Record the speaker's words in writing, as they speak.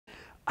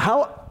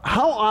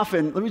how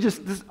often,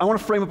 I want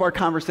to frame up our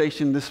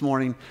conversation this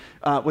morning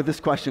with this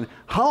question.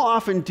 How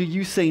often do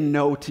you say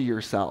no to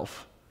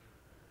yourself?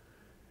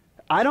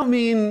 I don't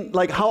mean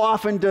like how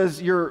often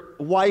does your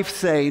wife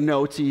say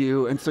no to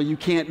you and so you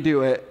can't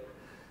do it?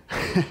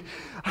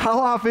 How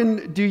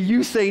often do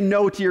you say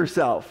no to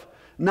yourself?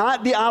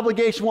 Not the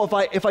obligation, well,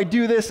 if I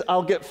do this,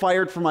 I'll get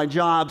fired from my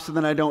job, so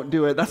then I don't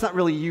do it. That's not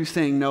really you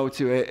saying no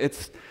to it.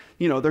 It's,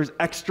 there's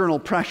external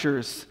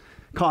pressures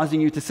causing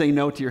you to say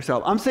no to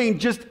yourself. I'm saying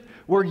just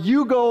where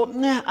you go,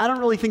 I don't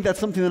really think that's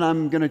something that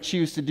I'm going to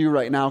choose to do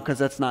right now because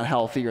that's not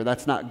healthy or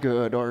that's not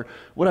good or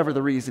whatever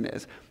the reason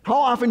is. How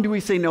often do we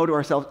say no to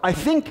ourselves? I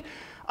think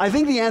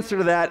the answer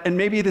to that, and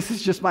maybe this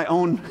is just my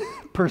own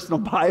personal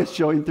bias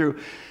showing through,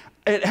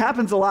 it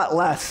happens a lot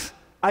less.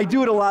 I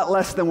do it a lot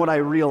less than what I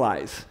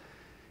realize.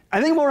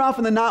 I think more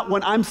often than not,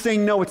 when I'm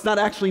saying no, it's not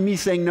actually me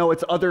saying no,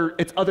 it's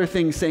other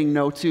things saying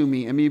no to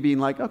me, and me being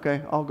like,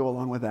 okay, I'll go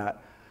along with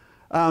that.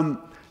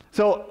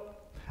 So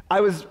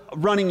I was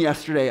running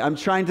yesterday. I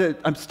want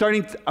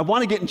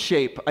to get in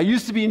shape. I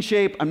used to be in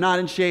shape. I'm not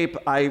in shape.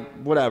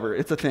 Whatever.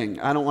 It's a thing.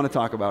 I don't want to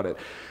talk about it.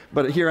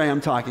 But here I am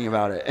talking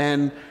about it.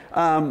 And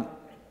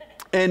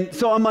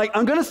so I'm like,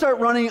 I'm going to start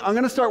running. I'm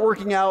going to start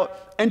working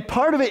out. And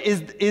part of it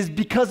is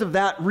because of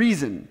that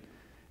reason.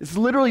 It's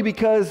literally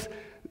because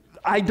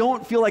I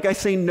don't feel like I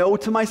say no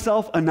to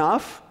myself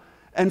enough.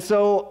 And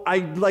so I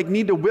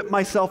need to whip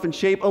myself in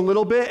shape a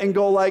little bit and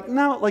go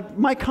no,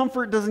 my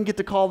comfort doesn't get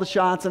to call the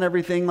shots and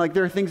everything.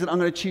 There are things that I'm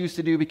going to choose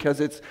to do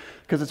because it's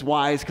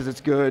wise, because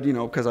it's good,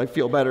 because I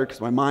feel better, because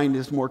my mind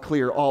is more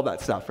clear, all that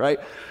stuff, right?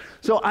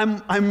 So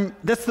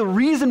that's the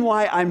reason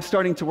why I'm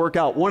starting to work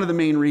out. One of the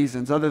main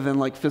reasons, other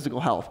than physical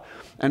health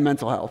and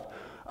mental health.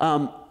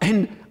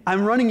 And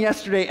I'm running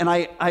yesterday, and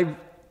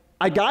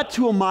I got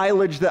to a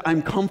mileage that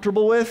I'm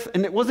comfortable with,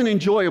 and it wasn't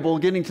enjoyable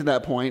getting to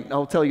that point,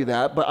 I'll tell you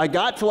that, but I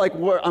got to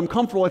where I'm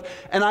comfortable with,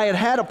 and I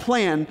had a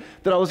plan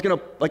that I was going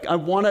to, I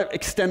want to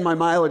extend my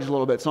mileage a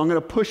little bit, so I'm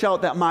going to push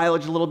out that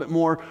mileage a little bit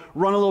more,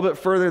 run a little bit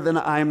further than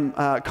I'm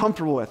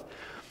comfortable with.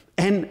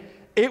 And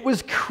it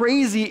was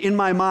crazy in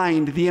my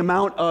mind, the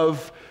amount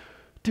of,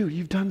 dude,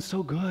 you've done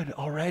so good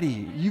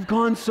already. You've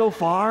gone so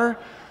far.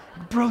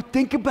 Bro,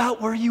 think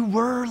about where you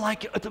were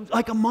like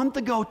a month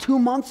ago, 2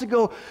 months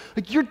ago.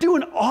 You're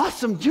doing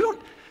awesome. You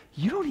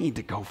don't need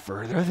to go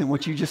further than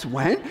what you just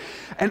went.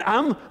 And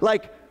I'm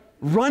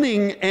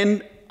running,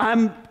 and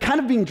I'm kind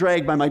of being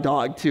dragged by my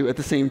dog too at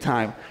the same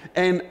time.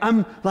 And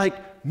I'm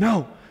like,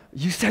 no,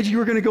 you said you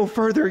were going to go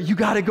further. You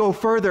got to go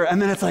further.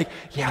 And then it's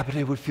yeah, but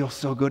it would feel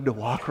so good to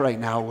walk right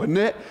now, wouldn't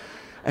it?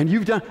 And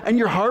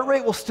your heart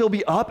rate will still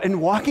be up,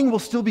 and walking will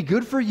still be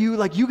good for you.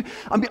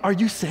 Are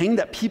you saying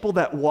that people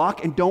that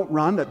walk and don't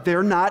run, that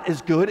they're not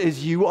as good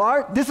as you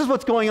are? This is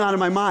what's going on in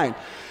my mind.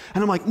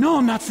 And I'm like, no,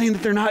 I'm not saying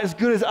that they're not as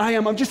good as I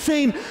am. I'm just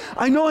saying,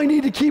 I know I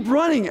need to keep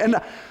running. And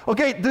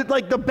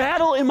the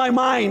battle in my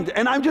mind,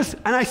 and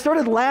I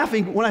started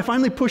laughing when I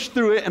finally pushed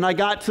through it and I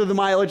got to the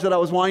mileage that I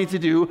was wanting to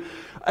do.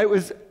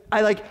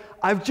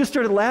 I've just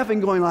started laughing,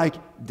 going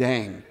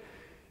dang,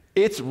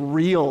 it's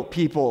real,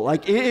 people.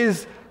 It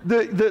is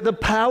the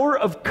power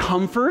of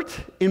comfort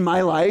in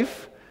my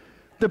life,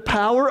 the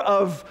power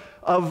of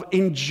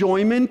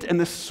enjoyment and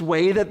the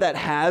sway that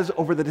has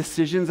over the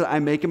decisions that I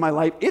make in my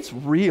life. It's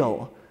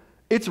real.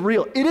 It's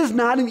real. It is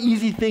not an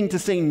easy thing to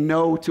say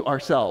no to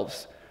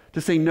ourselves,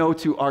 to say no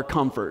to our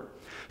comfort.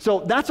 So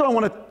that's what I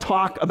want to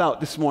talk about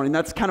this morning.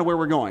 That's kind of where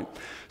we're going.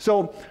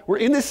 So we're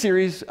in this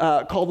series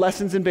called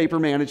Lessons in Vapor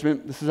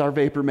Management. This is our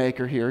vapor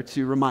maker here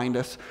to remind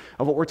us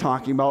of what we're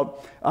talking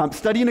about.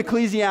 Studying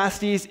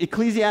Ecclesiastes.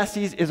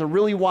 Ecclesiastes is a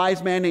really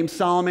wise man named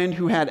Solomon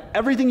who had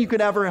everything you could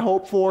ever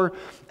hope for,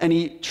 and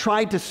he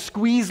tried to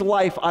squeeze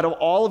life out of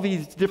all of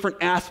these different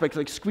aspects,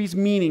 squeeze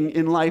meaning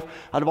in life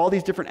out of all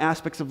these different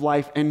aspects of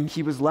life, and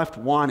he was left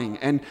wanting.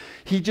 And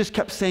he just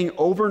kept saying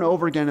over and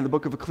over again in the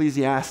book of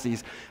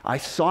Ecclesiastes, I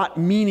sought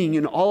meaning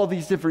in all of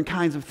these different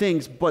kinds of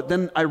things, but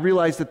then I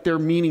realized that they're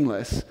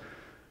meaningless.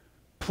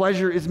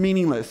 Pleasure is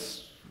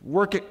meaningless.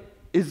 Work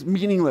is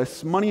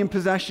meaningless. Money and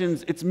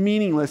possessions, it's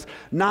meaningless.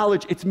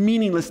 Knowledge, it's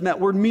meaningless. And that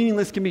word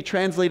meaningless can be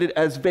translated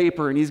as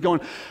vapor. And he's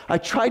going, I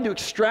tried to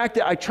extract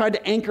it. I tried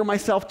to anchor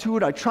myself to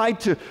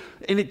it.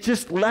 And it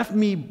just left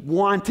me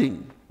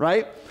wanting,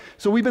 right?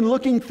 So we've been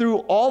looking through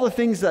all the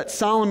things that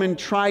Solomon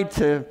tried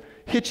to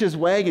hitch his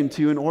wagon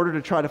to in order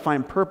to try to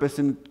find purpose.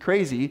 And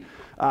crazy,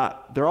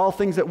 they're all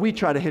things that we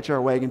try to hitch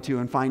our wagon to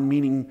and find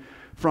meaning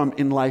from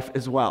in life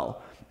as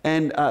well.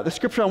 And the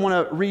scripture I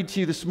want to read to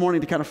you this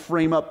morning to kind of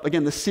frame up,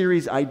 again, the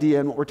series idea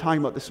and what we're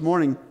talking about this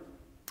morning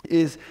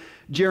is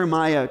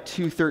Jeremiah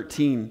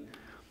 2:13.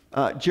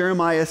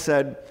 Jeremiah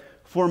said,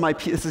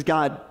 this is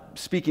God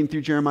speaking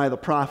through Jeremiah the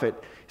prophet,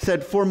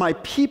 said, for my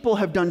people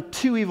have done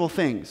two evil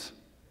things.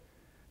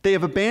 They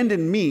have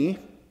abandoned me,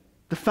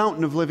 the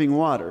fountain of living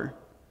water,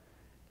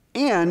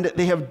 and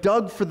they have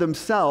dug for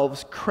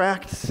themselves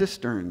cracked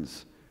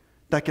cisterns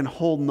that can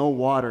hold no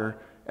water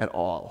at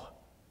all.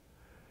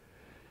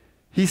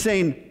 He's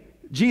saying,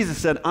 Jesus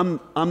said,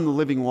 I'm the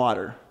living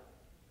water.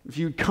 If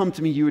you'd come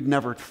to me, you would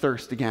never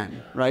thirst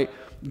again, right?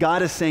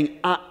 God is saying,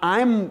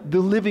 I'm the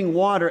living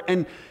water,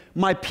 and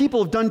my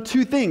people have done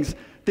two things.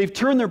 They've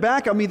turned their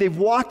back on me. They've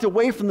walked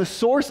away from the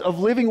source of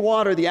living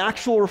water, the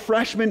actual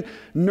refreshment,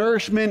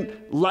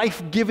 nourishment,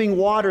 life-giving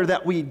water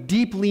that we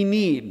deeply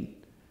need.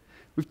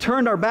 We've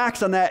turned our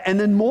backs on that, and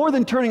then more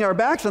than turning our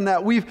backs on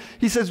that,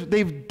 he says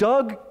they've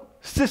dug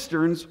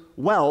cisterns,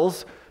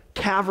 wells,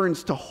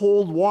 caverns to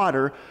hold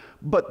water,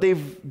 but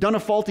they've done a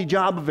faulty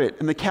job of it,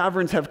 and the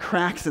caverns have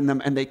cracks in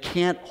them, and they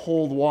can't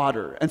hold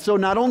water. And so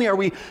not only are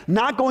we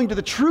not going to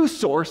the true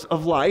source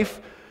of life,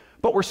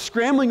 but we're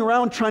scrambling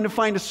around trying to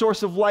find a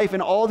source of life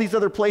in all these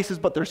other places,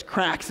 but there's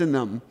cracks in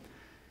them,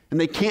 and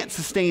they can't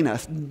sustain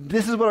us.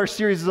 This is what our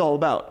series is all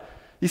about.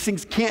 These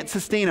things can't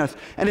sustain us.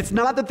 And it's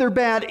not that they're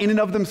bad in and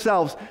of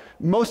themselves.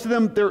 Most of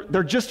them,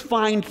 they're just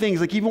fine things.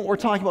 Like even what we're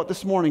talking about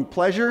this morning,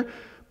 pleasure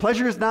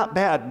is not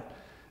bad.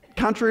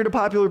 Contrary to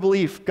popular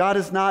belief, God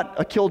is not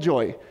a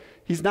killjoy.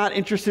 He's not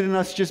interested in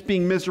us just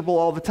being miserable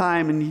all the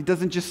time, and he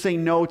doesn't just say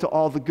no to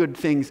all the good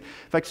things.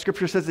 In fact,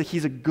 Scripture says that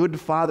he's a good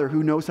father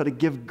who knows how to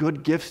give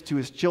good gifts to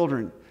his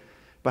children.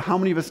 But how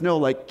many of us know,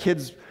 like,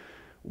 kids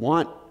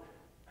want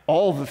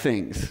all the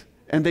things,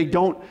 and they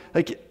don't,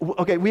 like,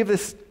 okay, we have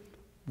this,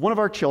 one of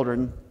our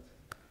children,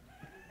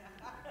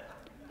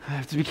 I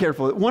have to be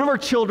careful. One of our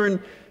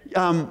children,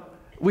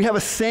 we have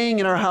a saying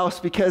in our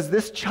house because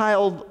this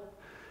child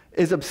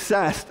is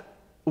obsessed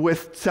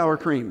with sour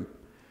cream.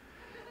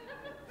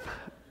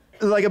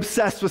 Like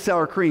obsessed with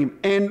sour cream,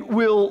 and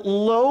will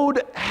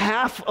load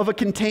half of a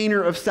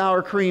container of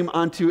sour cream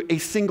onto a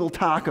single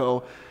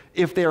taco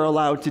if they're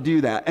allowed to do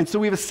that. And so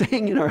we have a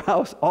saying in our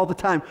house all the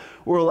time.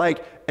 We're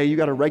like, hey, you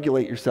got to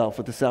regulate yourself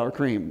with the sour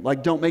cream.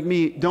 Like, don't make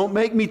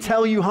me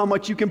tell you how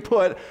much you can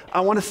put.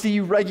 I want to see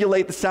you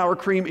regulate the sour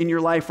cream in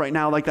your life right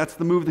now. Like, that's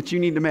the move that you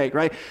need to make,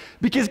 right?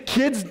 Because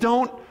kids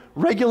don't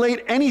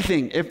regulate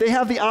anything. If they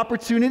have the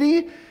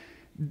opportunity,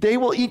 they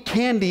will eat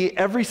candy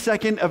every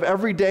second of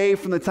every day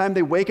from the time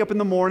they wake up in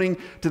the morning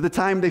to the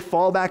time they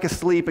fall back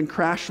asleep and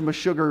crash from a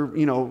sugar,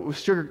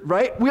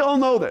 right? We all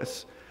know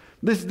this.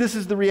 This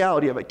is the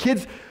reality of it.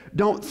 Kids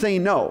don't say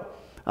no.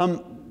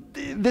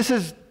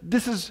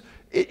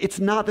 It's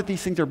not that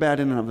these things are bad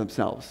in and of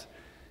themselves.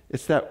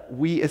 It's that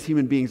we as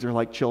human beings are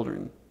like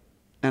children.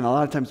 And a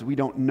lot of times we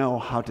don't know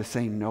how to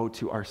say no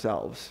to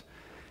ourselves.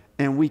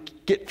 And we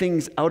get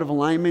things out of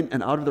alignment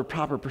and out of their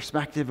proper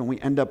perspective, and we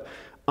end up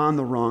on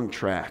the wrong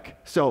track.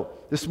 So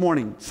this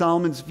morning,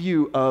 Solomon's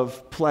view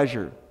of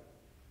pleasure.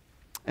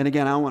 And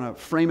again, I want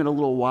to frame it a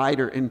little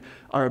wider in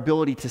our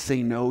ability to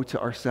say no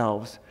to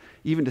ourselves,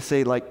 even to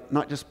say, like,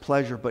 not just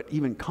pleasure, but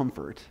even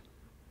comfort,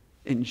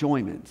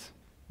 enjoyment,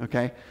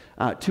 okay?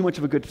 Too much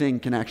of a good thing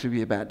can actually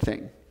be a bad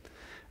thing.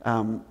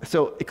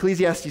 So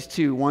Ecclesiastes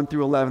 2, 1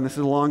 through 11, this is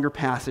a longer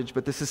passage,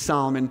 but this is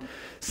Solomon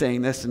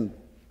saying this, and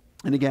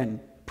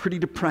again, pretty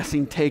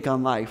depressing take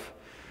on life.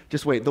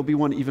 Just wait, there'll be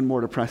one even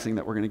more depressing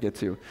that we're going to get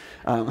to.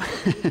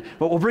 But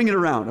we'll bring it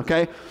around,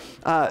 okay?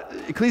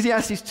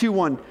 Ecclesiastes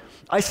 2:1.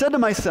 I said to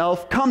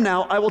myself, come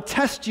now, I will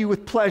test you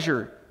with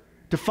pleasure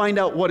to find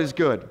out what is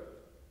good.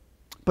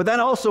 But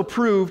that also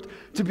proved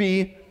to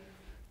be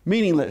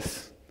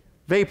meaningless,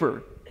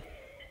 vapor.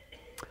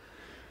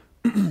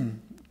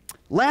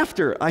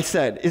 Laughter, I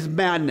said, is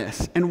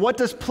madness. And what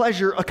does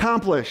pleasure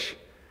accomplish?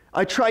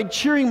 I tried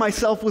cheering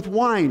myself with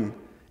wine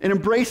and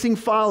embracing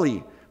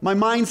folly, my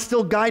mind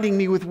still guiding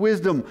me with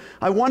wisdom.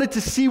 I wanted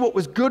to see what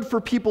was good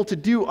for people to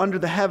do under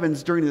the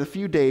heavens during the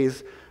few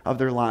days of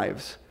their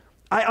lives.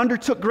 I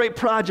undertook great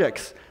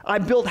projects. I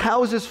built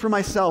houses for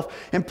myself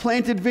and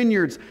planted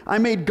vineyards. I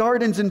made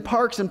gardens and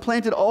parks and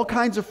planted all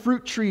kinds of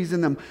fruit trees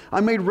in them. I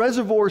made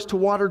reservoirs to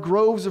water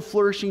groves of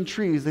flourishing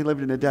trees. They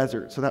lived in a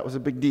desert, so that was a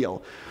big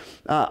deal.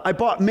 I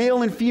bought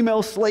male and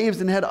female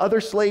slaves and had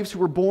other slaves who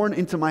were born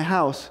into my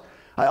house.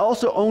 I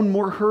also owned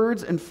more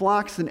herds and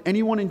flocks than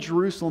anyone in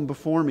Jerusalem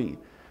before me.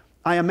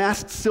 I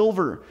amassed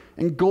silver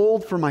and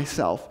gold for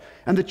myself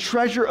and the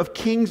treasure of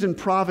kings and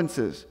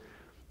provinces.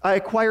 I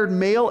acquired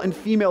male and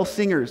female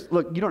singers.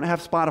 Look, you don't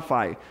have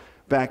Spotify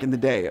back in the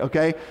day,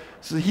 okay?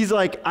 So he's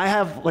like, I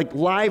have like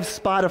live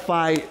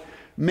Spotify,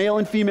 male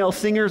and female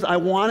singers. I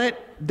want it.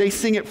 They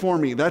sing it for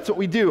me. That's what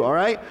we do, all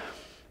right?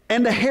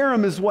 And a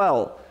harem as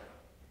well.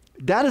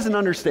 That is an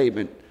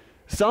understatement.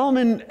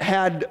 Solomon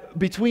had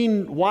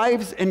between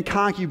wives and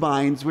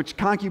concubines, which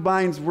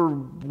concubines were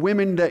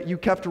women that you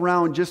kept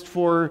around just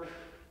for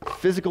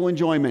physical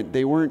enjoyment.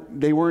 They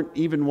weren't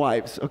even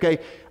wives, okay?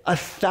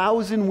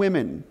 1,000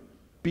 women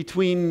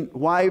between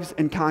wives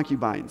and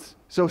concubines.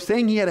 So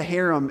saying he had a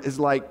harem is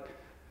like,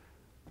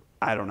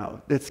 I don't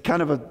know. It's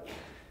kind of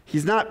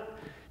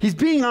he's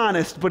being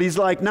honest, but he's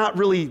like not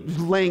really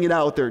laying it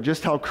out there,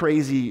 just how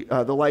crazy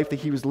the life that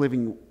he was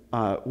living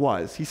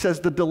was. He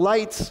says, the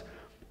delights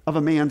of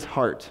a man's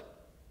heart.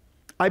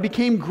 I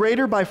became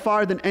greater by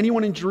far than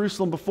anyone in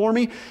Jerusalem before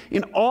me.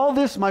 In all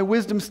this, my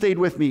wisdom stayed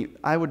with me.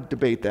 I would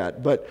debate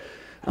that, but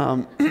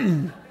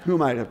who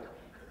am I to,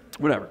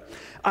 whatever.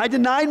 I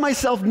denied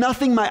myself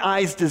nothing my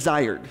eyes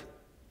desired.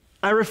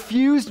 I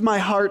refused my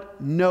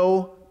heart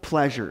no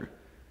pleasure.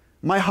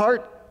 My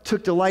heart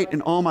took delight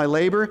in all my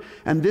labor,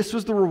 and this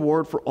was the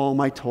reward for all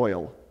my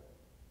toil.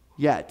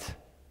 Yet,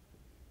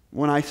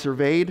 when I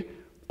surveyed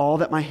all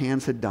that my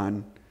hands had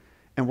done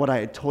and what I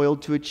had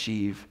toiled to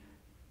achieve,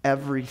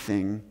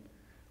 everything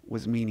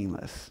was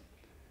meaningless.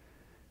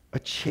 A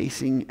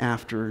chasing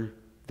after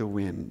the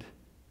wind.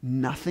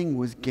 Nothing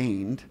was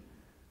gained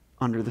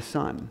under the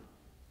sun.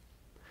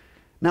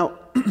 Now,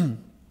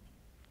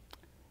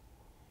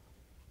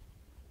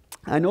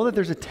 I know that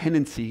there's a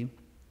tendency,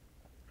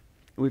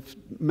 we've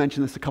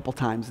mentioned this a couple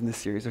times in this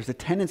series, there's a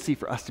tendency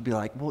for us to be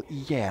like, well,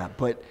 yeah,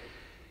 but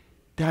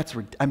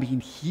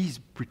he's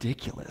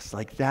ridiculous.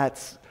 Like,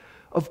 that's,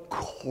 of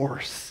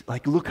course,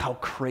 like, look how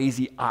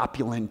crazy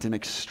opulent and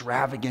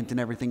extravagant and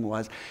everything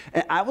was.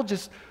 And I will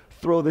just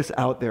throw this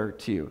out there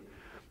to you.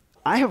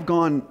 I have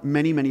gone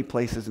many, many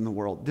places in the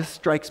world. This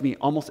strikes me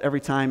almost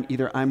every time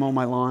either I mow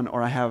my lawn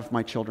or I have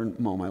my children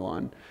mow my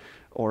lawn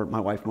or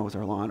my wife mows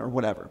our lawn or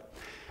whatever.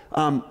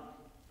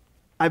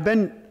 I've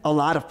been a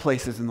lot of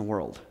places in the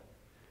world.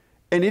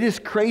 And it is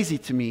crazy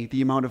to me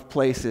the amount of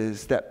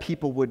places that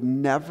people would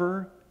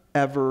never,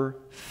 ever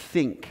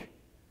think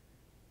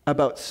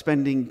about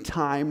spending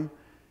time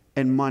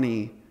and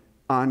money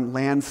on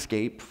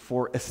landscape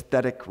for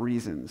aesthetic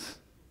reasons.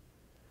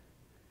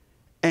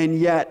 And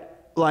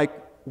yet, like,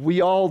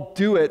 we all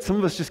do it, some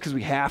of us just because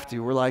we have to.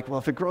 We're like, well,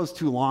 if it grows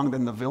too long,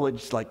 then the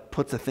village like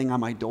puts a thing on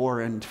my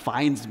door and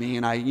fines me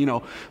and I,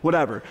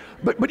 whatever.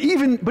 But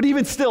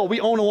even still, we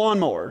own a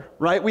lawnmower,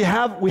 right? We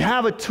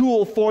have a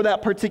tool for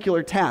that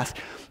particular task.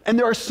 And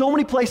there are so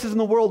many places in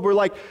the world where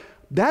like,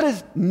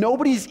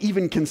 nobody's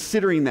even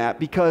considering that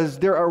because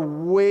there are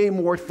way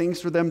more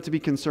things for them to be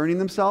concerning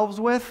themselves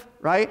with,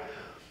 right?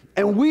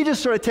 And we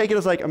just sort of take it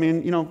as like,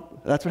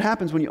 that's what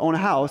happens when you own a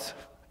house,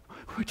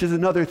 which is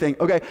another thing.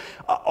 Okay,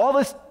 all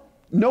this,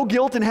 no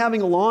guilt in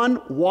having a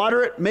lawn,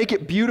 water it, make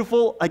it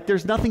beautiful. Like,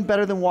 there's nothing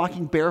better than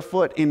walking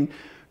barefoot in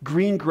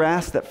green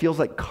grass that feels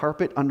like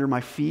carpet under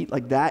my feet.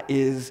 Like, that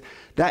is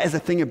a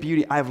thing of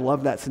beauty. I've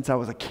loved that since I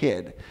was a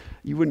kid.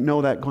 You wouldn't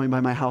know that going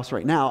by my house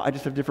right now. I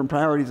just have different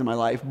priorities in my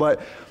life.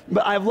 But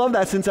I've loved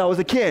that since I was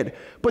a kid.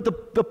 But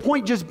the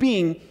point just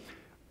being,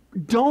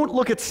 don't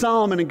look at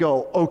Solomon and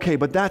go, okay,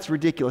 but that's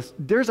ridiculous.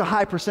 There's a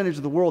high percentage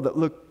of the world that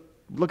look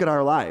at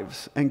our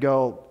lives and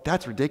go,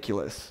 that's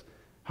ridiculous,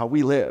 how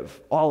we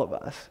live, all of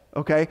us,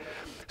 okay?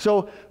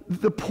 So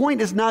the point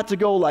is not to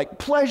go like,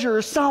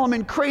 pleasure,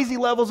 Solomon, crazy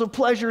levels of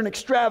pleasure and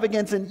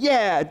extravagance, and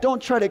yeah,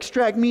 don't try to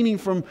extract meaning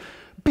from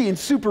being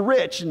super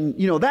rich and,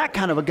 that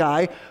kind of a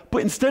guy,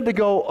 but instead to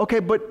go, okay,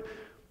 but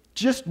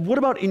just what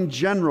about in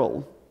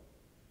general,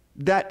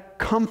 that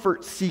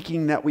comfort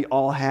seeking that we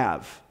all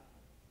have?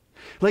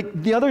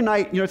 Like the other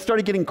night, it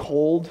started getting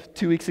cold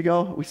 2 weeks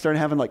ago. We started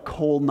having like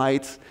cold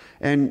nights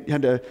and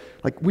had to,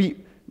 like we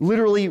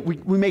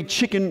made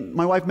chicken,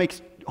 my wife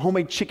makes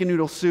homemade chicken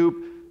noodle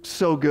soup,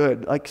 so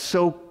good, like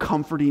so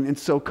comforting and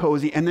so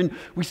cozy. And then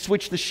we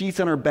switched the sheets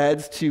on our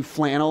beds to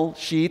flannel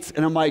sheets.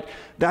 And I'm like,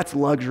 that's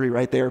luxury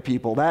right there,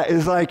 people. That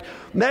is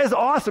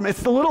awesome.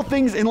 It's the little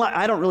things in life.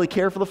 I don't really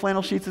care for the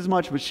flannel sheets as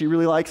much, but she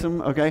really likes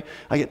them, okay?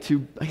 I get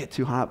too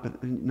hot,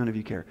 but none of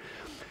you care.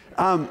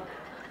 But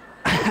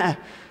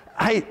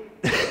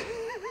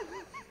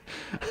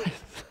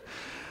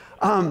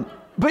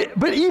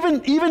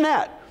even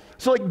that,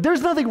 so like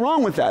there's nothing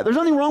wrong with that. There's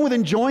nothing wrong with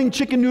enjoying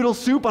chicken noodle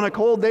soup on a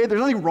cold day.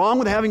 There's nothing wrong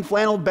with having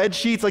flannel bed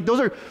sheets. Like those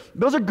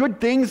are good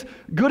things,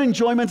 good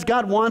enjoyments.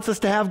 God wants us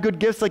to have good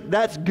gifts. Like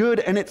that's good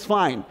and it's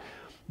fine.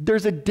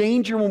 There's a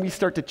danger when we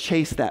start to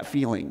chase that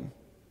feeling.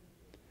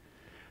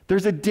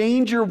 There's a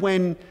danger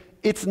when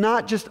it's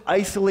not just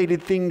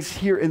isolated things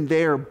here and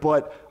there,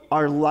 but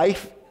our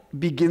life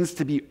begins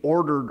to be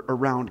ordered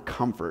around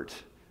comfort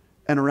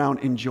and around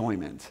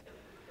enjoyment.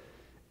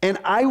 And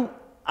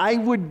I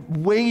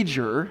would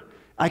wager,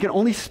 I can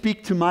only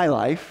speak to my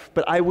life,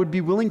 but I would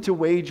be willing to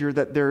wager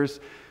that there's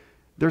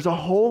a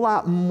whole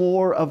lot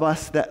more of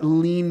us that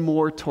lean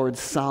more towards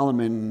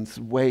Solomon's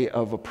way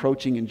of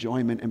approaching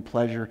enjoyment and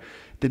pleasure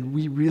than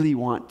we really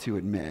want to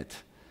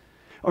admit.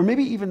 Or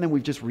maybe even than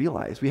we've just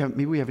realized.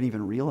 Maybe we haven't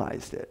even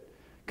realized it.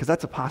 Because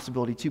that's a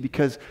possibility too,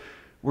 because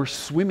we're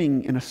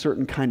swimming in a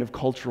certain kind of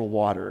cultural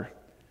water,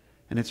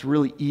 and it's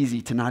really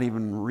easy to not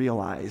even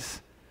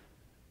realize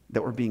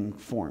that we're being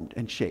formed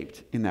and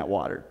shaped in that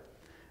water.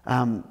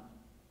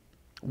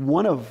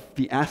 One of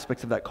the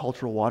aspects of that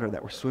cultural water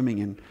that we're swimming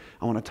in,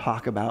 I want to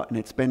talk about, and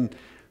it's been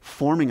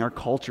forming our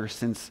culture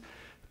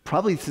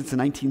probably since the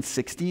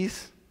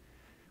 1960s.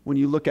 When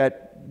you look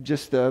at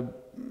just the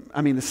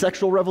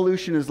sexual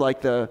revolution is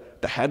like the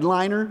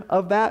headliner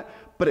of that,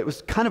 but it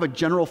was kind of a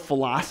general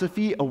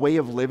philosophy, a way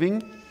of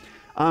living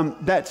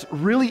that's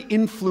really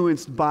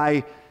influenced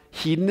by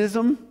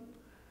hedonism.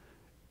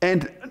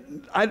 And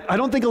I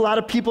don't think a lot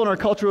of people in our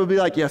culture would be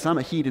like, yes, I'm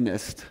a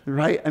hedonist,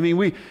 right?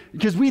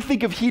 Because we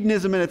think of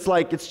hedonism and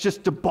it's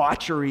just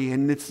debauchery,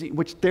 and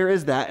which there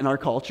is that in our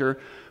culture.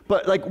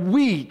 But like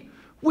we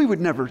would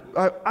never,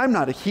 I'm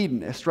not a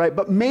hedonist, right?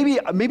 But maybe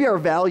our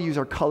values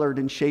are colored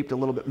and shaped a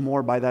little bit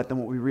more by that than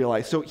what we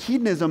realize. So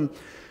hedonism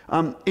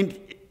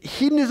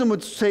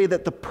would say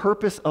that the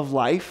purpose of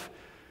life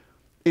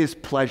is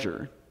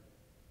pleasure,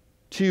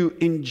 to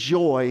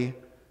enjoy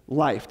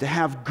life, to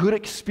have good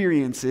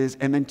experiences,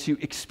 and then to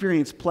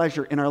experience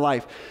pleasure in our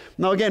life.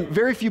 Now, again,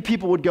 very few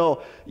people would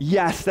go,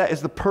 yes, that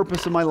is the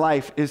purpose of my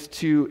life, is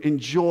to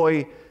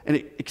enjoy and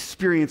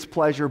experience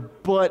pleasure.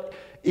 But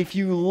if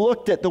you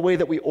looked at the way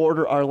that we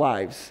order our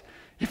lives,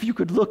 if you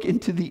could look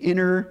into the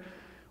inner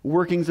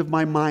workings of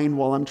my mind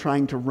while I'm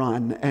trying to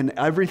run, and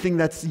everything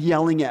that's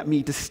yelling at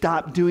me to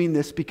stop doing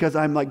this because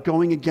I'm like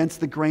going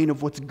against the grain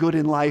of what's good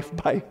in life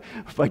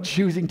by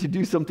choosing to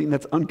do something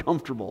that's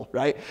uncomfortable,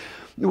 right?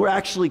 We're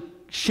actually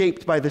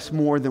shaped by this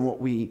more than what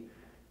we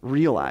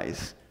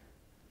realize.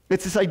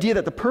 It's this idea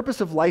that the purpose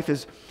of life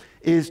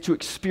is to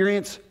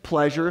experience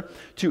pleasure,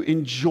 to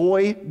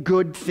enjoy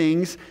good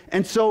things.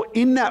 And so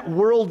in that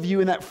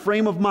worldview, in that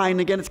frame of mind,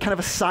 again, it's kind of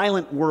a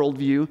silent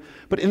worldview,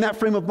 but in that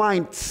frame of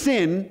mind,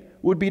 sin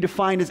would be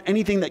defined as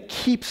anything that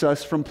keeps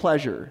us from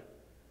pleasure.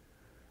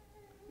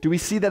 Do we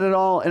see that at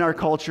all in our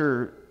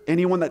culture?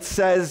 Anyone that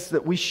says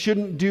that we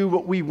shouldn't do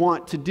what we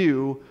want to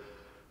do,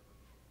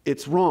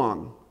 it's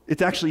wrong.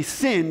 It's actually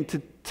sin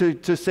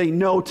to say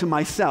no to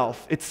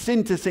myself. It's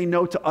sin to say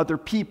no to other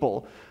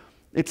people.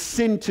 It's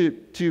sin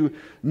to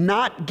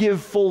not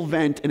give full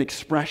vent and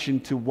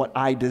expression to what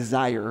I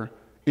desire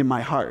in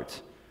my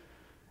heart.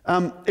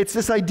 It's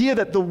this idea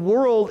that the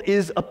world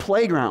is a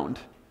playground,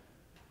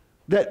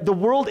 that the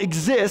world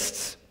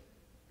exists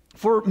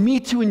for me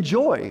to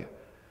enjoy.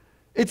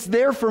 It's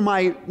there for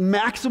my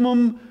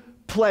maximum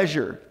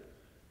pleasure,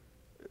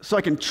 so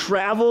I can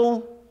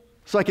travel,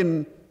 so I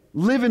can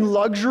live in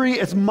luxury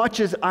as much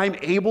as I'm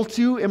able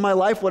to in my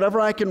life, whatever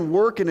I can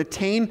work and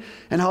attain,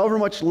 and however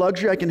much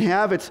luxury I can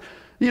have. It's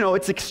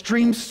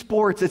extreme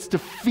sports. It's to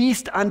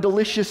feast on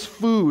delicious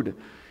food.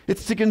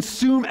 It's to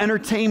consume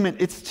entertainment.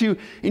 It's to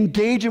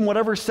engage in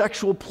whatever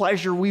sexual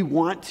pleasure we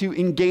want to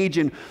engage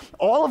in.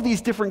 All of these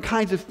different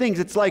kinds of things.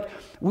 It's like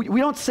we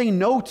don't say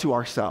no to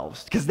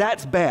ourselves, because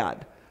that's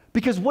bad.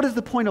 Because what is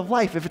the point of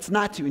life if it's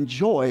not to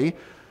enjoy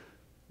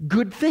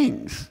good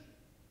things,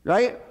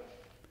 right?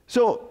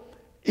 So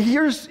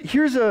here's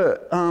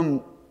the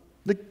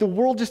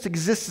world just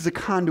exists as a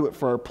conduit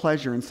for our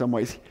pleasure in some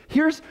ways.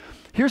 Here's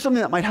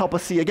something that might help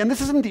us see. Again,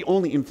 this isn't the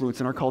only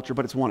influence in our culture,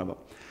 but it's one of them.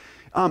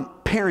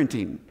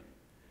 Parenting.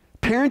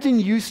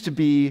 Parenting used to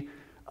be,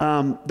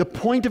 the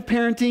point of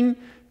parenting,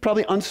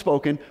 probably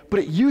unspoken, but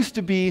it used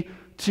to be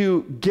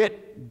to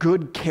get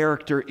good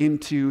character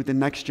into the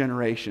next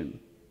generation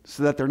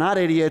so that they're not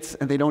idiots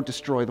and they don't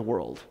destroy the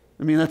world.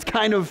 That's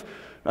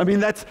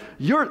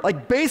your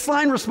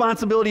baseline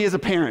responsibility as a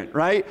parent,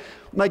 right?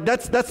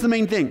 That's the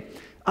main thing.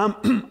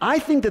 I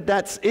think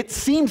it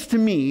seems to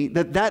me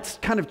that's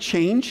kind of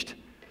changed.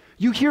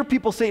 You hear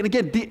people say, and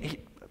again,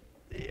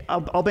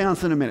 I'll be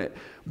honest in a minute,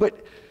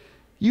 but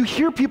you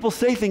hear people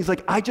say things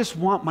like, I just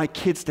want my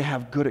kids to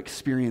have good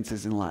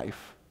experiences in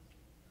life.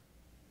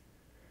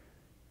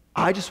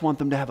 I just want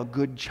them to have a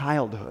good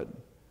childhood.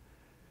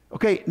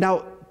 Okay,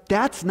 now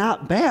that's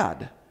not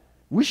bad.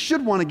 We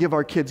should want to give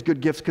our kids good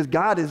gifts because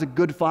God is a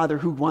good father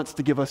who wants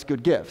to give us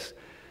good gifts.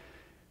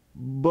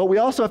 But we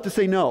also have to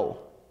say no,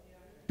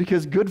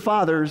 because good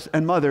fathers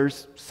and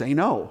mothers say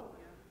no,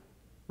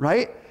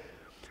 right?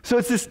 So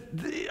it's this,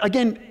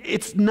 again,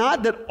 it's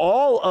not that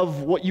all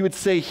of what you would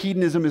say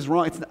hedonism is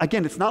wrong.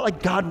 It's not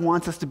like God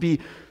wants us to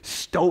be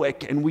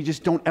stoic and we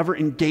just don't ever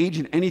engage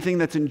in anything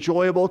that's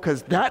enjoyable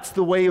because that's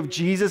the way of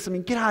Jesus.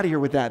 Get out of here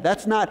with that.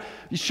 That's not,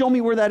 you show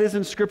me where that is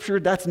in Scripture,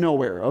 that's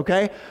nowhere,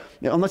 okay?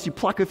 Unless you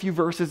pluck a few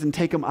verses and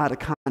take them out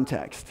of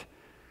context.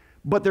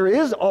 But there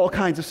is all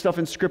kinds of stuff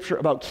in Scripture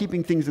about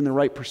keeping things in the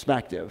right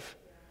perspective.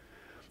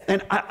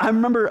 And I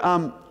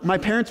remember my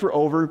parents were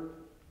over,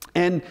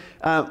 and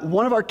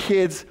one of our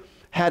kids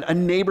had a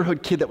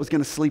neighborhood kid that was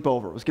going to sleep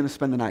over, was going to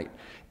spend the night.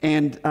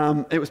 And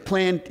it was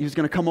planned, he was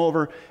going to come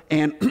over,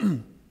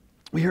 and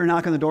we hear a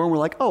knock on the door, and we're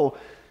like, oh,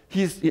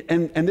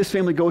 and this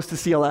family goes to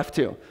CLF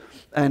too.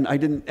 And I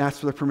didn't ask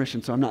for their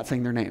permission, so I'm not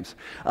saying their names.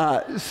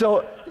 But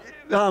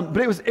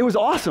it was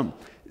awesome.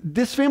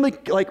 This family,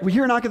 we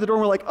hear a knock at the door,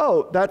 and we're like,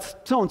 oh, that's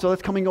so-and-so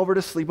that's coming over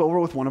to sleep over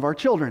with one of our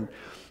children.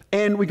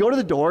 And we go to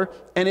the door,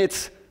 and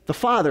it's the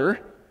father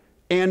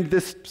and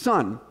this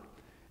son.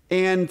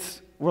 And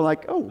we're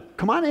like, oh,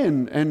 come on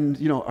in. And,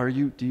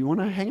 do you want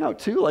to hang out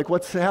too?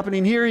 What's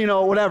happening here?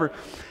 Whatever.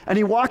 And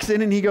he walks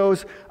in and he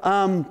goes,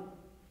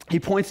 he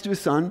points to his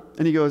son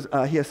and he goes,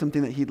 he has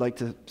something that he'd like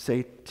to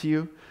say to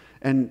you.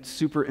 And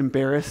super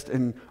embarrassed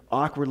and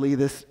awkwardly,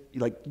 this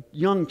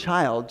young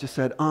child just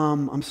said,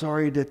 I'm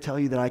sorry to tell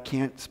you that I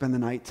can't spend the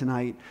night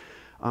tonight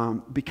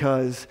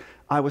because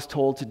I was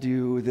told to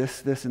do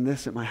this, this, and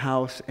this at my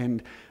house,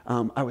 and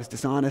I was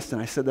dishonest,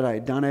 and I said that I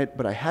had done it,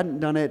 but I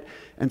hadn't done it,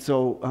 and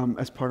so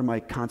as part of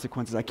my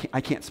consequences, I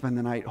can't spend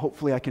the night.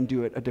 Hopefully I can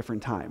do it a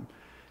different time.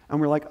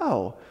 And we're like,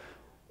 oh,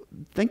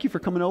 thank you for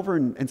coming over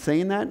and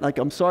saying that.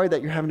 I'm sorry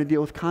that you're having to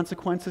deal with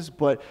consequences,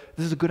 but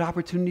this is a good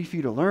opportunity for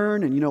you to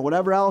learn and,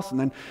 whatever else.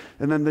 And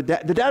then the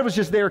dad was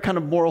just there kind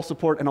of moral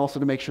support and also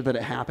to make sure that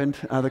it happened,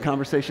 the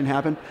conversation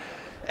happened.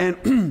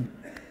 And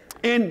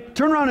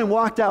turned around and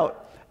walked out.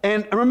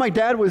 And I remember my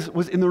dad was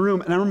in the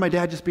room, and I remember my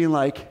dad just being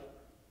like,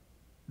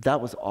 that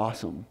was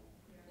awesome.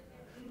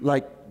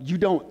 Like, you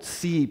don't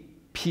see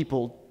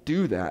people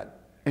do that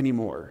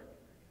anymore.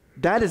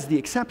 That is the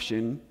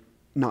exception,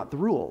 not the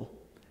rule.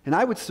 And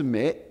I would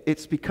submit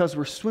it's because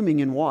we're swimming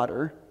in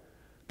water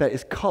that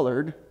is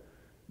colored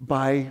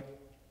by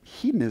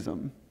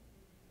hedonism.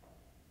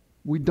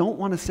 We don't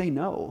want to say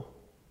no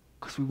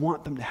because we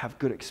want them to have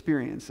good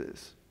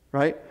experiences,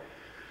 right?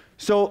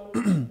 So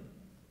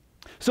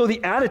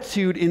the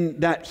attitude in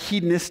that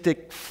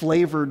hedonistic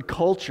flavored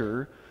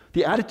culture,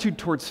 the attitude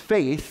towards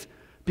faith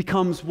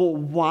becomes, well,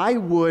 why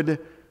would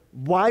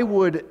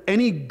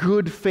any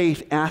good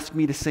faith ask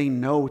me to say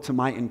no to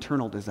my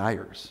internal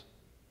desires?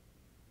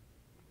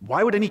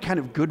 Why would any kind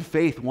of good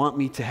faith want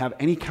me to have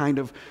any kind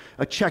of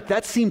a check?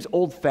 That seems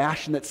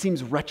old-fashioned. That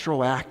seems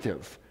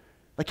retroactive.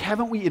 Like,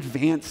 haven't we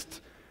advanced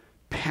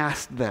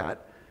past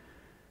that?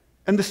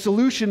 And the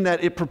solution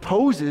that it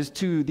proposes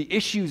to the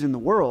issues in the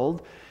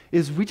world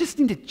is we just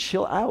need to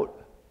chill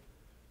out.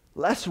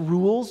 Less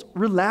rules,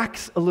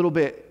 relax a little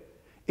bit.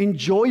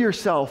 Enjoy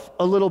yourself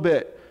a little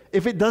bit.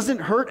 If it doesn't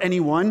hurt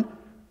anyone,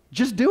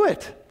 just do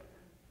it.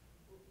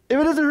 If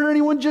it doesn't hurt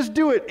anyone, just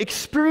do it.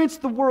 Experience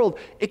the world.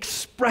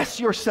 Express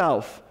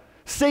yourself.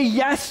 Say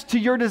yes to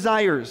your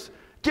desires.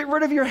 Get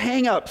rid of your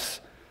hang-ups.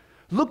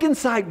 Look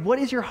inside. What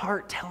is your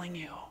heart telling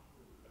you?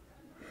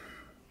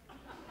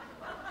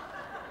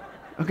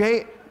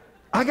 Okay?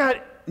 I got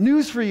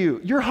news for you.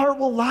 Your heart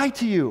will lie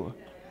to you.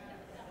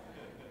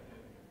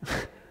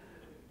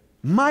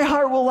 My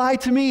heart will lie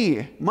to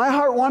me. My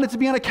heart wanted to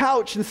be on a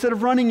couch instead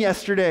of running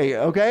yesterday,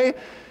 okay?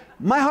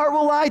 My heart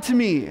will lie to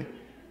me.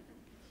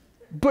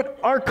 But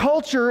our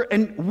culture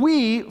and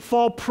we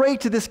fall prey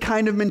to this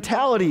kind of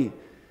mentality.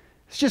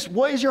 It's just,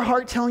 what is your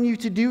heart telling you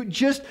to do?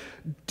 Just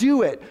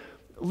do it.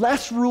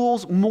 Less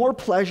rules, more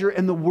pleasure,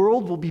 and the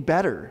world will be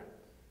better.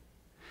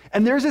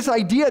 And there's this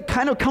idea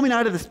kind of coming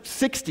out of the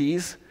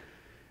 60s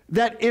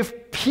that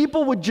if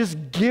people would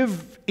just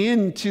give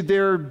in to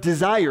their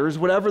desires,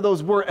 whatever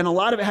those were, and a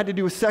lot of it had to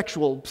do with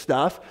sexual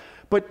stuff,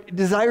 but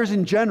desires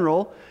in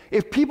general,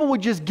 if people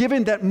would just give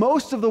in, that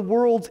most of the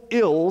world's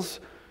ills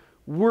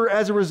were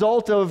as a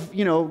result of,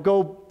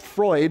 go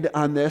Freud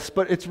on this,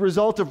 but it's a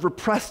result of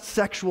repressed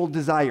sexual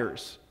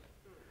desires.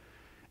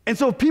 And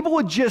so if people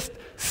would just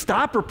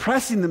stop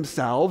repressing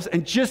themselves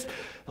and just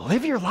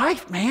live your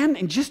life, man,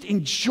 and just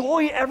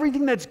enjoy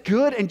everything that's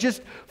good and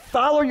just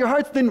follow your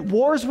hearts, then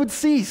wars would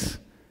cease.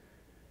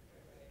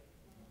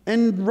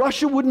 And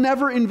Russia would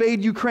never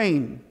invade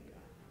Ukraine.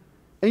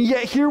 And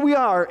yet here we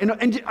are.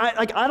 And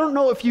I don't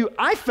know if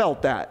I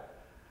felt that.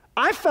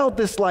 I felt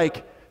this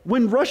like,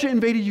 when Russia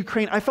invaded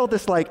Ukraine, I felt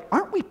this like,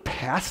 aren't we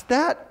past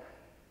that?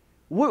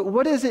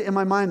 What is it in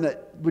my mind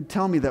that would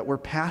tell me that we're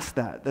past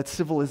that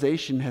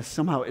civilization has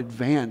somehow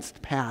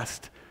advanced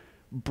past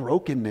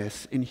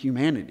brokenness in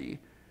humanity?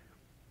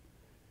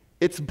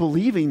 It's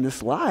believing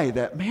this lie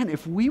that, man,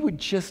 if we would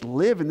just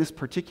live in this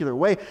particular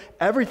way,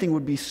 everything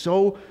would be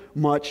so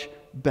much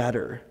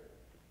better.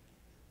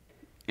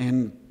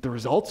 And the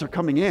results are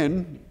coming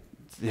in.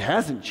 It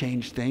hasn't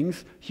changed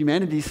things.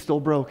 Humanity's still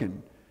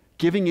broken.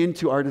 Giving in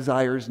to our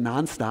desires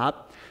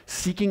nonstop,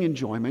 seeking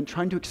enjoyment,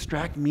 trying to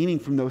extract meaning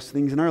from those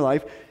things in our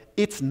life,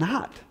 it's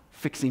not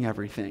fixing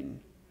everything.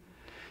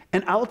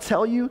 And I'll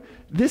tell you,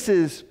 this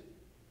is,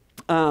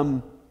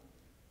 I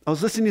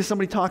was listening to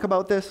somebody talk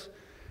about this,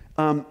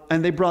 and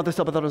they brought this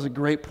up. I thought it was a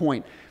great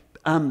point.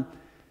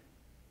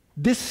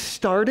 This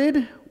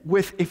started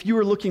with, if you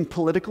were looking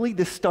politically,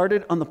 this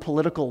started on the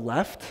political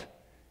left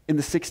in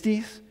the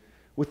 60s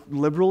with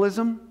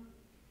liberalism.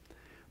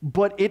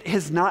 But it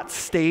has not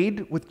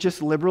stayed with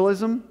just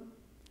liberalism.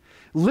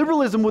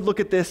 Liberalism would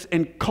look at this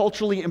and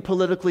culturally and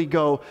politically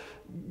go,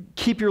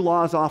 keep your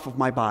laws off of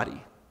my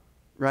body,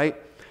 right?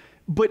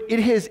 But it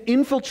has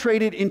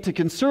infiltrated into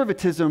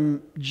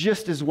conservatism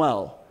just as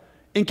well.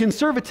 In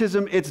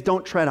conservatism, it's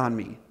don't tread on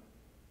me,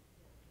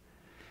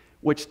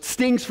 which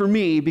stings for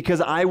me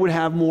because I would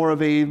have more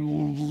of a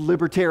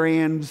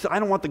libertarian, I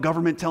don't want the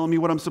government telling me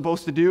what I'm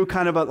supposed to do,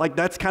 kind of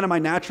that's kind of my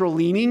natural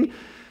leaning.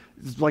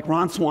 It's like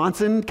Ron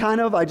Swanson,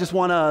 kind of. I just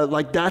want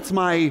to, that's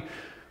my...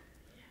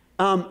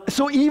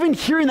 so even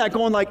hearing that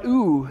going like,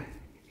 ooh,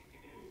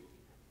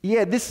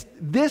 yeah,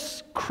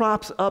 this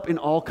crops up in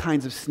all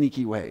kinds of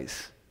sneaky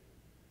ways.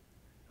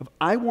 If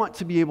I want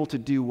to be able to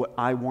do what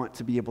I want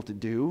to be able to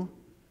do,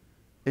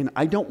 and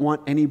I don't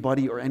want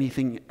anybody or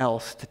anything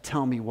else to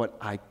tell me what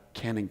I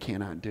can and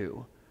cannot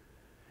do.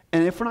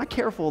 And if we're not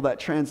careful, that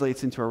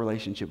translates into our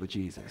relationship with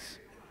Jesus.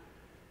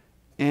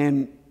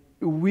 And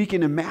we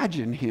can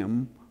imagine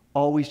him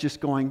always just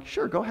going,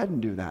 sure, go ahead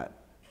and do that.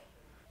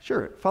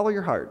 Sure, follow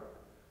your heart.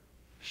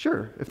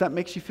 Sure, if that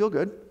makes you feel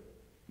good.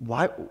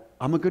 Why?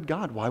 I'm a good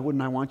God. Why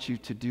wouldn't I want you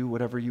to do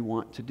whatever you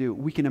want to do?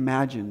 We can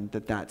imagine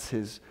that that's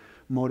his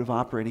mode of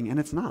operating, and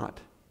it's not.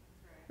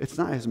 It's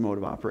not his mode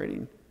of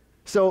operating.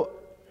 So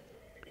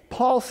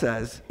Paul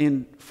says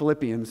in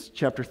Philippians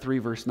chapter 3,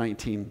 verse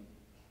 19,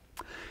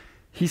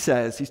 he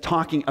says, he's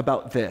talking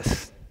about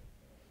this.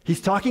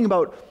 He's talking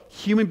about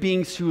human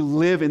beings who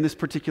live in this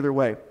particular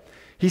way.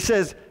 He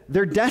says,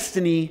 their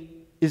destiny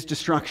is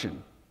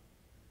destruction.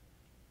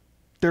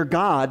 Their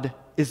God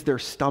is their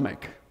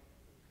stomach,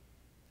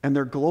 and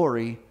their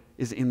glory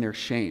is in their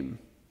shame.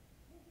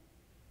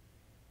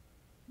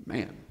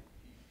 Man,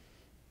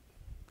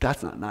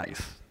 that's not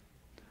nice.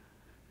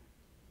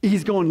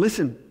 He's going,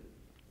 listen,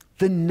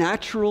 the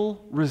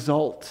natural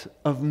result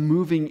of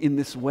moving in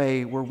this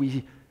way where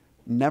we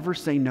never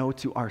say no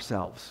to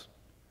ourselves,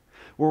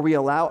 where we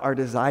allow our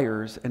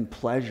desires and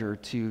pleasure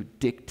to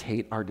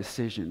dictate our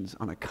decisions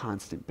on a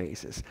constant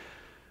basis,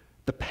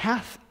 the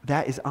path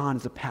that is on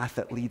is a path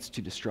that leads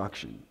to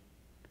destruction.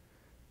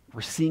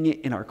 We're seeing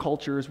it in our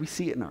cultures. We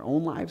see it in our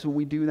own lives when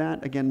we do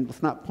that. Again,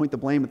 let's not point the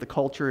blame at the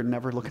culture and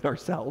never look at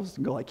ourselves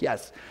and go like,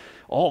 yes,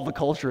 all the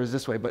culture is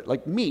this way. But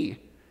like me,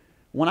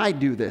 when I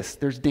do this,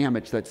 there's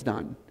damage that's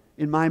done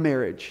in my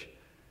marriage,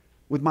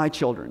 with my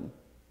children,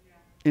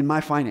 in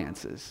my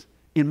finances,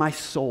 in my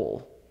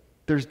soul.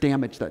 There's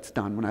damage that's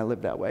done when I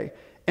live that way.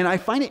 And I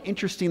find it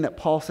interesting that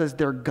Paul says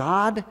their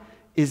God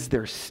is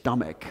their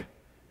stomach.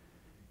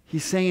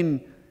 He's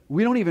saying,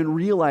 we don't even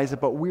realize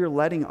it, but we're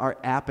letting our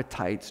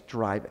appetites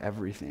drive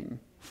everything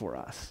for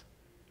us.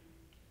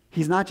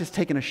 He's not just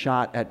taking a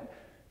shot at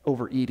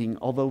overeating,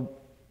 although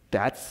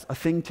that's a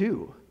thing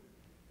too.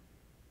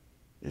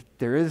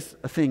 There is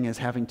a thing as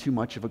having too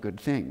much of a good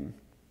thing.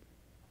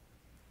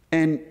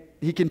 And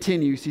he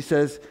continues, he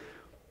says,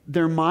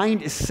 their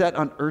mind is set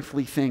on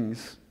earthly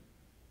things,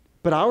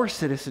 but our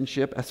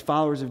citizenship as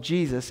followers of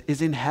Jesus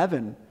is in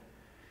heaven,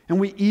 and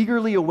we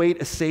eagerly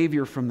await a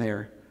Savior from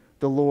there,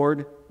 the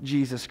Lord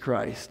Jesus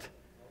Christ.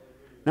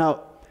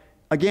 Now,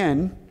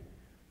 again,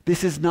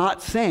 this is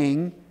not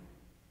saying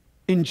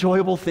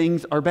enjoyable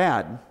things are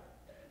bad.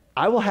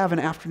 I will have an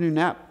afternoon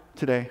nap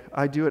today.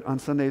 I do it on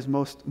Sundays,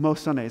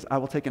 most Sundays. I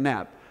will take a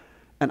nap,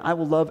 and I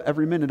will love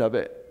every minute of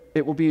it.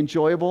 It will be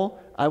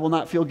enjoyable. I will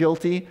not feel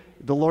guilty.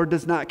 The Lord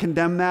does not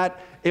condemn that.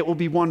 It will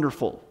be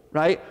wonderful,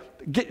 right?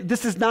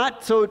 This is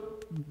not, so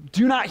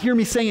do not hear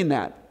me saying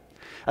that.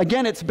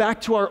 Again, it's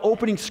back to our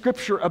opening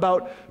scripture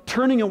about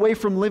turning away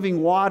from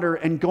living water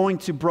and going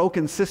to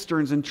broken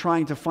cisterns and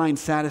trying to find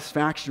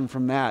satisfaction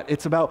from that.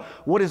 It's about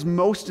what is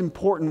most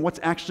important, what's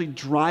actually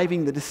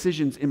driving the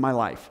decisions in my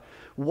life.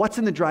 What's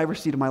in the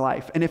driver's seat of my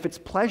life? And if it's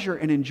pleasure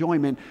and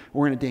enjoyment,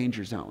 we're in a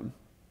danger zone.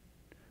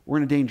 We're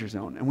in a danger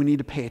zone, and we need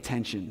to pay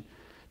attention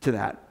to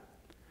that.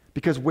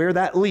 Because where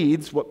that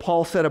leads, what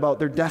Paul said about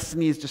their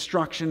destiny is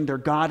destruction, their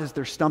God is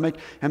their stomach,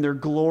 and their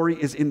glory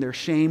is in their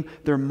shame,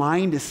 their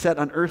mind is set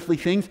on earthly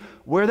things,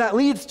 where that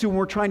leads to when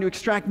we're trying to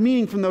extract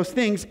meaning from those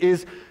things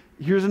is,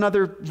 here's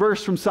another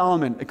verse from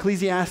Solomon,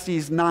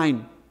 Ecclesiastes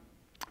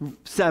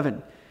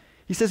 9:7.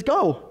 He says,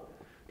 go,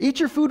 eat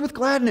your food with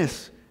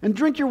gladness, and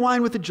drink your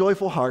wine with a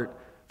joyful heart,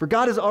 for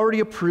God has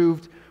already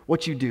approved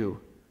what you do.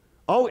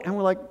 Oh, and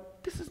we're like,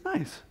 this is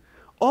nice.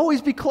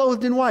 Always be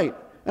clothed in white,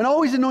 and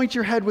always anoint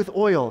your head with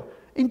oil.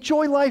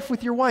 Enjoy life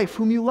with your wife,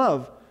 whom you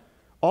love,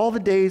 all the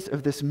days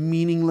of this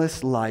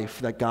meaningless life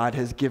that God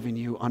has given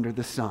you under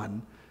the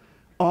sun.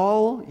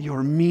 All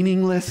your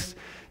meaningless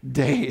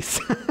days.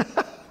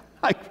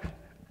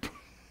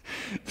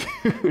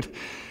 Dude,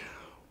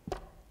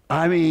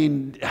 I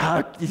mean,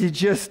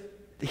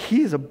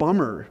 he's a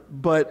bummer,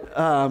 but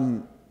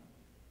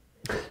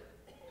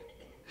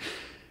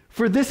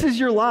for this is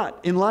your lot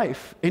in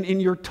life and in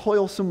your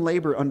toilsome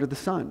labor under the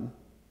sun.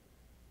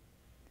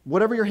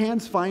 Whatever your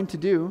hands find to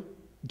do,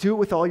 do it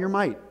with all your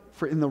might.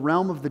 For in the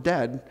realm of the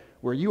dead,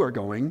 where you are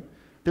going,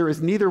 there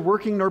is neither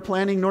working nor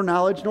planning nor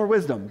knowledge nor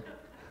wisdom.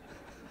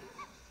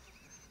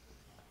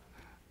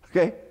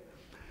 Okay?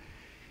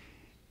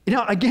 You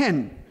know,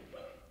 again,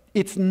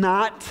 it's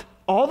not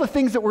all the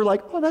things that we're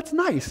like, oh, that's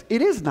nice.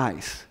 It is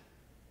nice.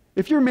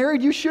 If you're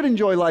married, you should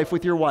enjoy life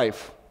with your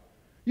wife.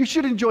 You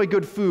should enjoy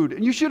good food,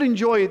 and you should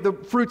enjoy the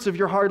fruits of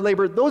your hard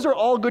labor. Those are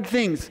all good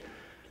things.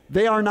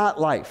 They are not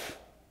life.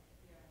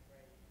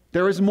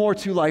 There is more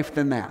to life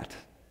than that.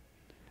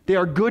 They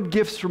are good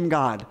gifts from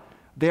God.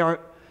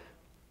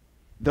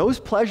 Those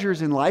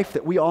pleasures in life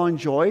that we all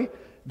enjoy,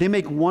 they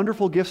make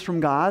wonderful gifts from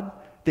God.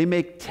 They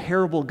make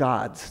terrible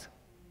gods.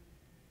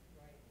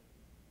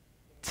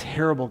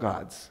 Terrible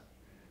gods.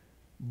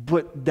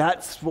 But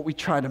that's what we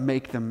try to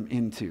make them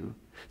into.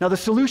 Now, the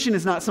solution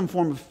is not some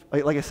form of,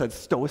 like I said,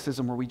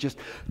 stoicism where we just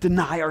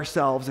deny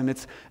ourselves, and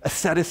it's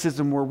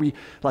asceticism where we,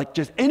 like,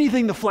 just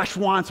anything the flesh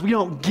wants, we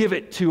don't give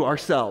it to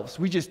ourselves.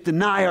 We just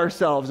deny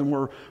ourselves, and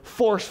we're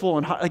forceful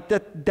and hard. Like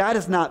that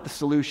is not the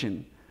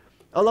solution.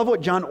 I love what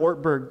John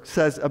Ortberg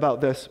says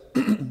about this.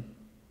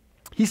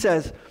 He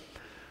says,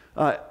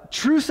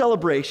 true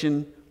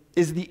celebration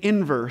is the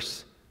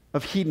inverse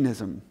of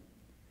hedonism.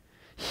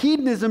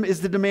 Hedonism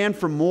is the demand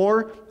for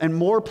more and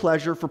more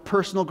pleasure for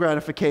personal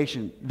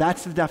gratification.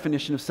 That's the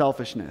definition of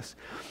selfishness.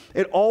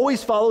 It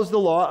always follows the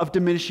law of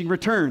diminishing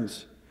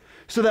returns,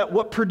 so that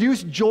what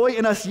produced joy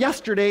in us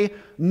yesterday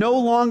no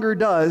longer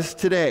does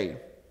today.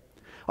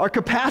 Our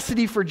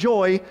capacity for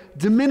joy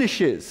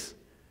diminishes.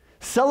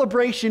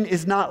 Celebration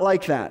is not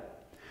like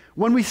that.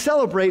 When we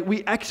celebrate,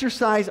 we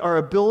exercise our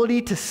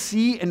ability to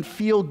see and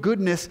feel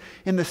goodness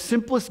in the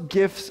simplest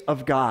gifts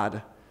of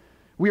God.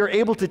 We are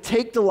able to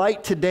take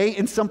delight today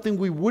in something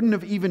we wouldn't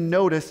have even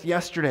noticed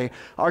yesterday.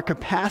 Our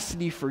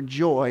capacity for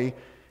joy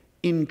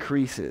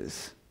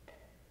increases.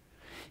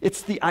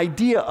 It's the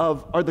idea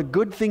of, are the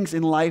good things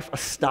in life a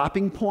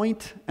stopping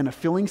point and a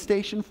filling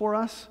station for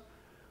us?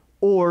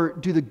 Or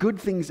do the good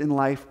things in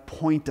life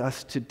point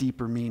us to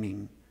deeper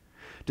meaning?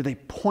 Do they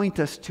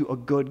point us to a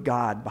good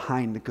God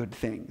behind the good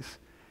things?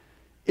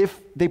 If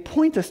they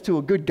point us to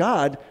a good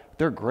God,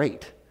 they're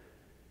great.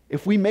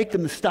 If we make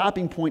them the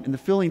stopping point and the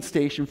filling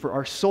station for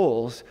our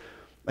souls,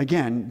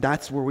 again,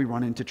 that's where we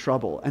run into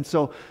trouble. And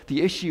so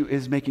the issue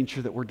is making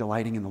sure that we're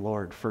delighting in the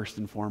Lord first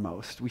and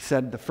foremost. We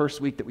said the first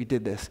week that we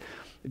did this,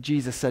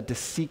 Jesus said to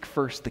seek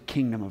first the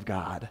kingdom of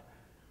God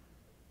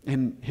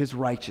and his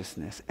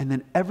righteousness, and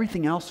then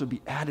everything else will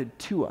be added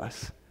to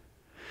us.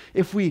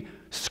 If we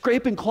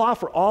scrape and claw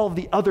for all of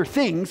the other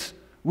things,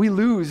 we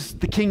lose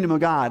the kingdom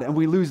of God and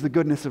we lose the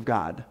goodness of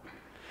God.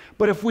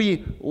 But if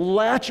we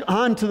latch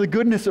on to the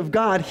goodness of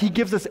God, he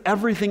gives us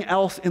everything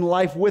else in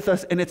life with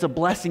us, and it's a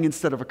blessing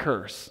instead of a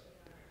curse.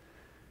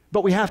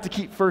 But we have to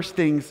keep first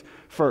things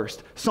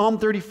first. Psalm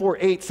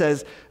 34:8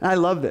 says, and I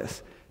love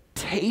this,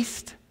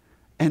 taste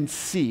and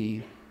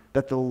see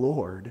that the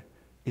Lord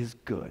is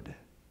good.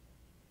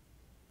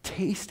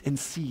 Taste and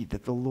see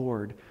that the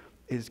Lord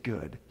is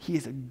good. He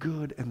is a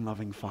good and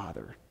loving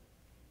Father.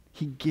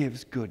 He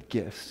gives good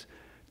gifts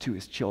to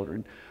his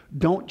children.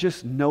 Don't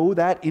just know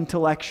that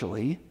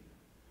intellectually.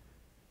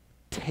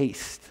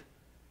 Taste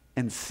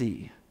and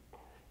see.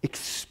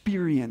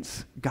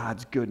 Experience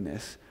God's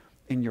goodness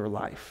in your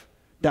life.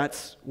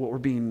 That's what we're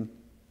being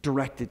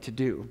directed to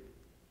do.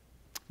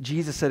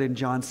 Jesus said in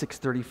John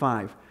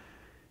 6:35,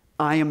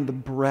 I am the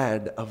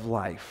bread of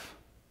life.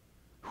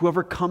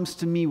 Whoever comes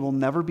to me will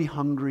never be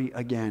hungry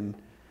again.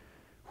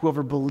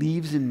 Whoever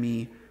believes in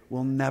me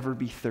will never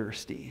be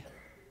thirsty.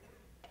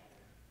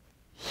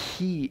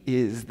 He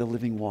is the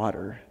living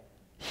water.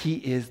 He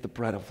is the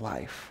bread of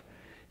life.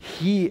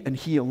 He and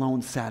he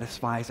alone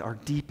satisfies our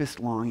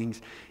deepest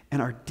longings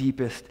and our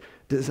deepest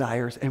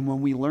desires. And when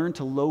we learn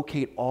to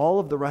locate all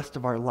of the rest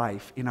of our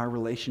life in our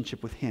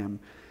relationship with him,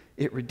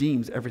 it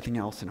redeems everything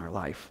else in our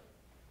life.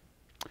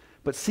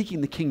 But seeking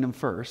the kingdom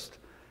first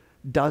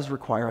does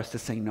require us to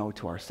say no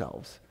to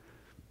ourselves.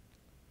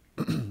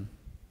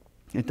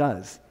 It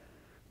does.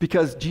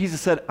 Because Jesus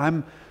said,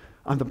 I'm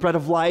the bread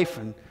of life,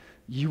 and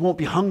you won't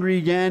be hungry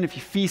again if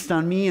you feast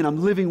on me, and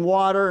I'm living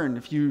water, and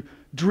if you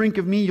drink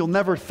of me, you'll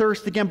never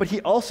thirst again. But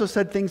he also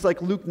said things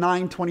like Luke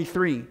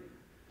 9:23,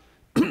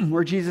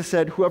 where Jesus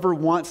said, whoever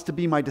wants to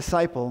be my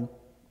disciple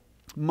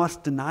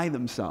must deny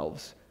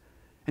themselves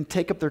and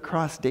take up their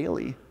cross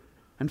daily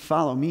and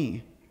follow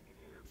me.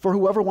 For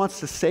whoever wants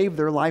to save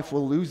their life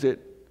will lose it,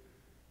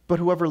 but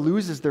whoever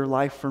loses their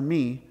life for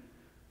me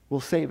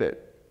will save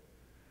it.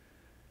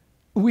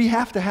 We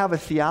have to have a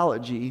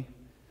theology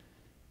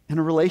and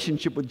a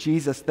relationship with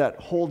Jesus that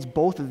holds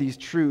both of these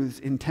truths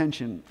in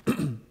tension.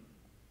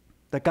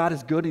 That God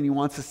is good and he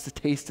wants us to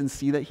taste and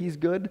see that he's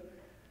good.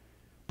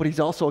 But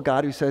he's also a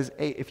God who says,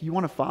 hey, if you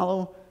want to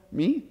follow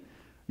me,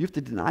 you have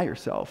to deny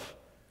yourself.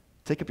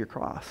 Take up your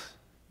cross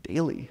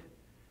daily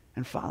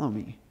and follow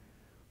me.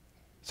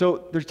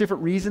 So there's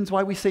different reasons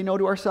why we say no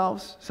to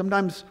ourselves.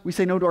 Sometimes we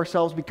say no to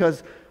ourselves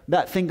because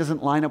that thing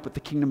doesn't line up with the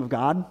kingdom of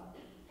God.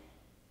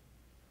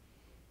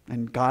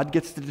 And God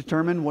gets to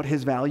determine what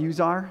his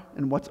values are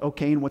and what's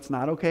okay and what's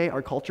not okay.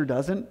 Our culture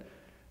doesn't.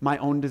 My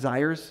own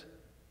desires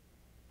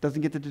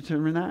doesn't get to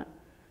determine that.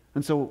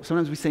 And so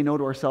sometimes we say no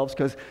to ourselves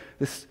because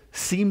this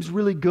seems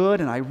really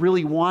good and I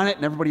really want it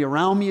and everybody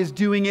around me is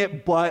doing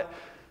it, but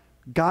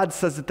God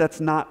says that that's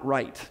not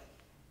right.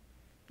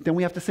 Then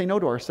we have to say no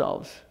to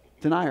ourselves,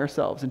 deny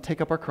ourselves, and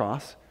take up our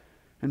cross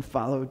and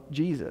follow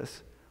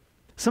Jesus.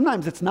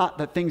 Sometimes it's not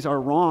that things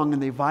are wrong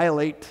and they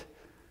violate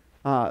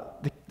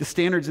the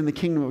standards in the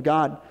kingdom of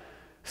God.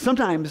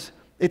 Sometimes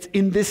it's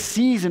in this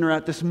season or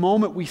at this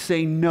moment we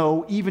say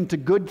no even to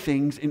good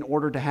things in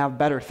order to have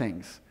better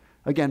things.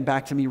 Again,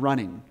 back to me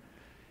running.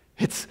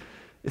 It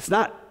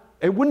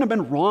wouldn't have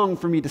been wrong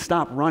for me to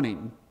stop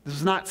running. This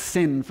was not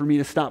sin for me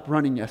to stop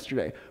running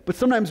yesterday. But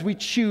sometimes we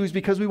choose,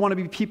 because we want to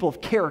be people of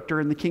character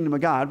in the kingdom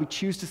of God, we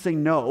choose to say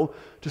no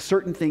to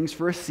certain things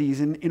for a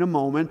season, in a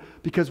moment,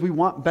 because we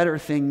want better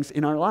things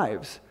in our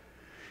lives.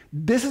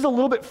 This is a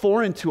little bit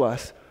foreign to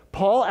us.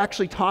 Paul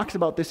actually talks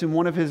about this in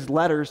one of his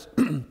letters.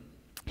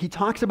 He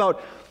talks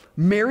about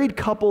married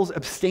couples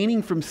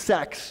abstaining from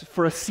sex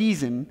for a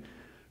season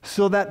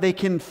so that they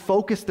can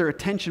focus their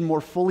attention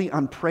more fully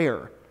on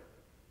prayer.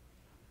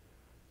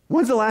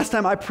 When's the last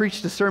time I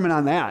preached a sermon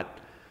on that?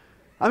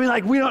 I mean,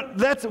 like, we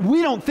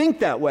don't think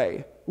that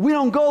way. We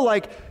don't go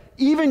like,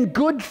 even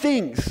good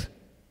things.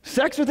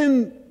 Sex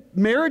within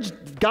marriage,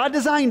 God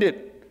designed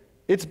it.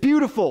 It's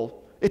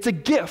beautiful. It's a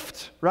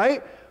gift,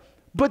 right?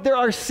 But there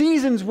are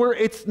seasons where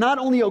it's not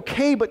only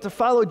okay, but to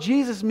follow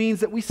Jesus means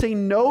that we say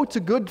no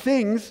to good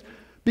things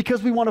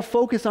because we want to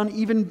focus on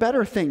even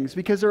better things,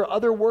 because there are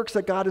other works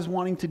that God is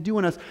wanting to do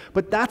in us.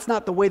 But that's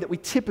not the way that we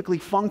typically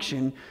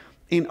function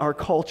in our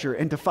culture.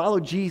 And to follow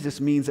Jesus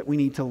means that we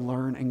need to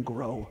learn and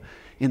grow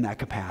in that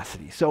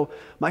capacity. So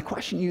my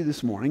question to you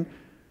this morning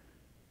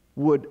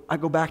I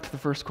go back to the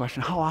first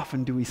question: how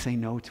often do we say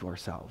no to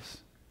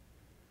ourselves?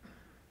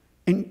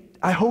 And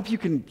I hope you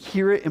can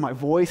hear it in my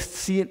voice,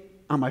 see it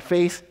on my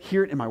face,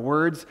 hear it in my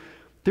words.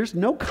 There's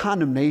no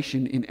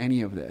condemnation in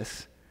any of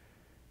this.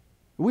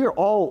 We are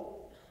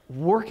all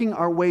working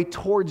our way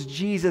towards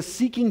Jesus,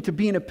 seeking to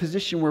be in a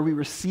position where we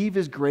receive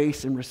his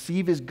grace and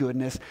receive his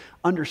goodness,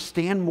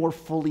 understand more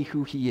fully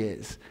who he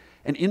is.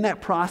 And in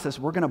that process,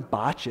 we're going to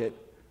botch it.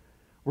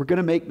 We're going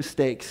to make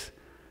mistakes.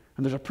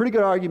 And there's a pretty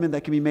good argument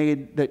that can be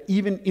made that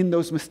even in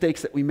those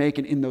mistakes that we make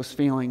and in those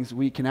failings,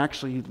 we can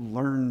actually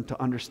learn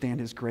to understand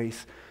his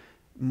grace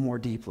more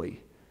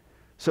deeply.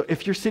 So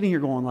if you're sitting here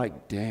going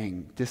like,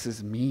 dang, this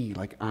is me,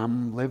 like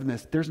I'm living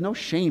this, there's no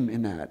shame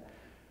in that.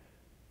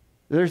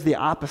 There's the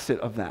opposite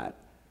of that.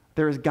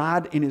 There is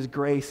God in his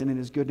grace and in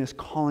his goodness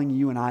calling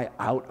you and I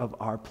out of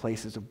our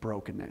places of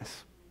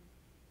brokenness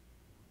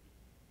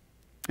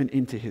and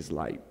into his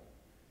light.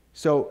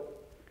 So,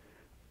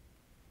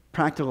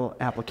 practical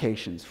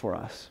applications for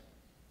us.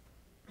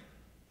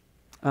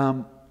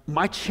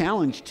 My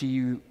challenge to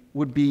you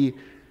would be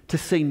to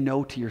say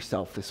no to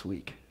yourself this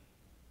week.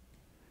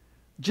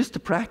 Just to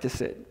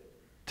practice it,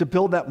 to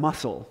build that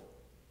muscle.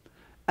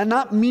 And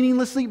not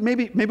meaninglessly,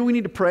 maybe we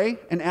need to pray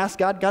and ask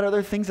God, are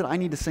there things that I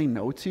need to say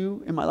no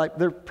to in my life?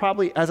 There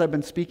probably, as I've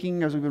been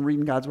speaking, as we've been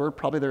reading God's word,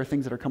 probably there are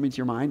things that are coming to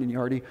your mind and you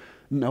already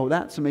know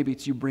that. So maybe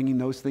it's you bringing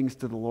those things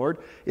to the Lord.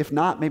 If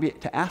not, maybe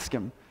to ask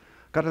him,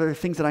 God, are there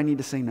things that I need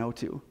to say no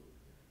to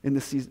in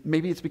this season?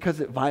 Maybe it's because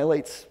it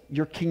violates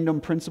your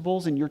kingdom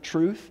principles and your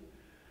truth,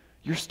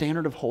 your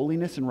standard of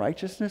holiness and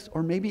righteousness,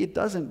 or maybe it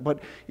doesn't,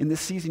 but in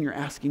this season you're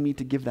asking me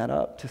to give that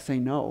up, to say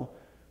no.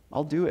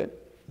 I'll do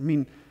it. I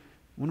mean,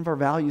 one of our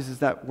values is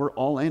that we're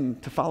all in.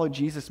 To follow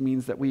Jesus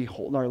means that we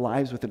hold our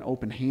lives with an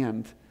open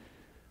hand.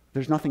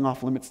 There's nothing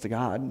off limits to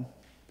God.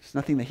 There's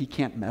nothing that he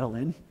can't meddle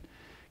in,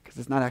 because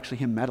it's not actually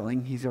him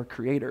meddling. He's our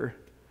creator.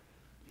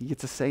 He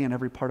gets a say in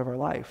every part of our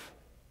life.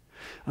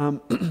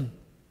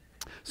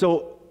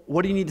 So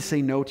what do you need to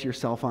say no to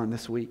yourself on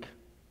this week?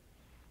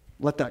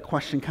 Let that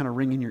question kind of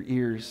ring in your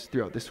ears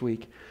throughout this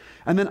week.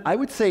 And then I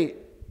would say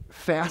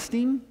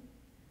fasting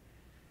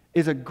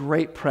is a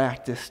great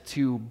practice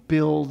to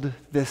build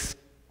this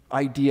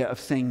idea of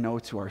saying no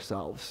to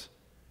ourselves.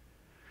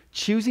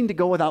 Choosing to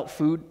go without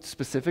food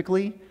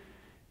specifically,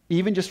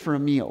 even just for a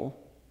meal,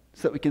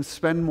 so that we can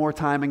spend more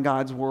time in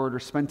God's word or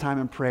spend time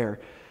in prayer.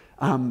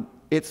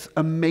 It's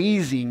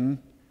amazing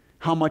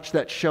how much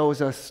that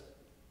shows us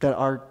that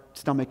our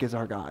stomach is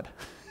our God.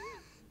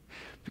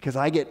 Because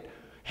I get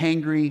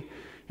hangry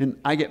and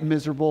I get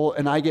miserable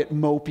and I get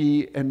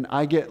mopey and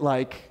I get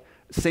like,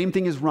 same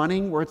thing as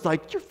running, where it's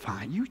like, you're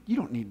fine. You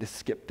don't need to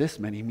skip this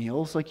many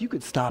meals. Like, you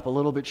could stop a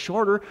little bit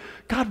shorter.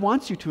 God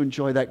wants you to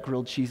enjoy that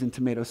grilled cheese and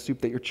tomato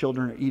soup that your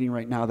children are eating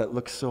right now that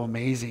looks so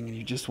amazing, and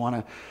you just want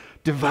to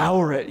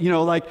devour it.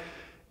 Like,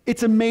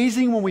 it's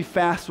amazing when we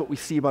fast what we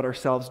see about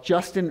ourselves.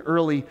 Justin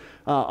Earley,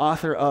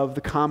 author of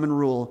The Common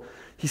Rule,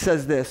 he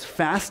says this: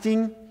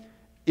 fasting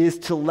is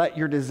to let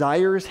your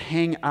desires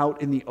hang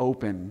out in the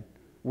open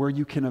where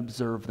you can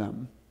observe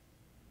them.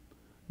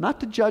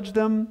 Not to judge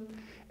them,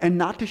 and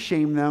not to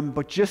shame them,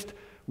 but just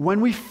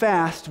when we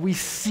fast, we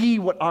see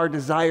what our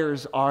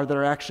desires are that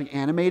are actually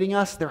animating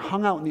us. They're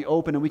hung out in the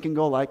open, and we can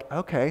go like,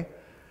 okay,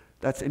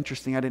 that's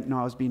interesting. I didn't know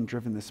I was being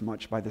driven this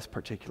much by this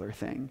particular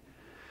thing.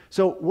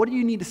 So what do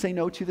you need to say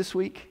no to this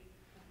week?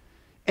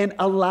 And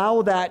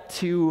allow that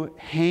to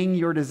hang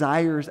your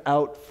desires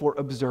out for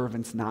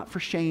observance, not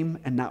for shame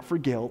and not for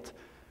guilt.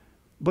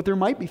 But there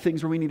might be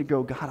things where we need to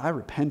go, God, I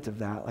repent of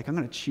that. Like, I'm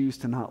going to choose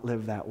to not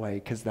live that way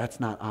because that's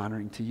not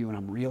honoring to you, and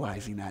I'm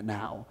realizing that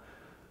now.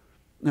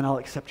 And I'll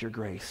accept your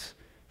grace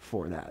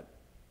for that.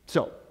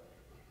 So,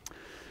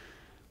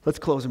 let's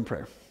close in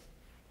prayer.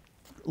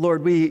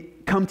 Lord, we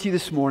come to you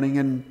this morning,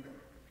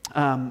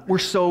 and we're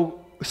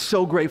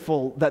so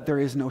grateful that there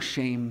is no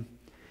shame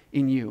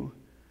in you,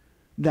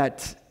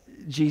 that,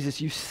 Jesus,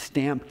 you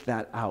stamped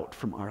that out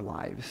from our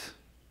lives.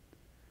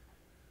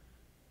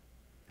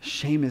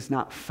 Shame is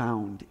not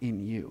found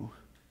in you.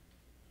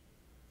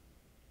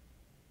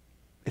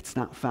 It's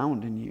not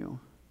found in you.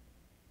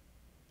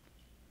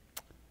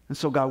 And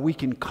so, God, we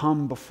can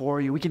come before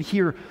you. We can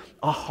hear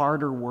a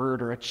harder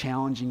word or a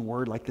challenging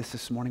word like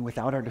this morning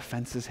without our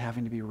defenses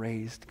having to be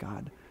raised,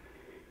 God.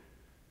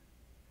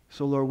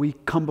 So, Lord, we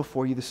come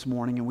before you this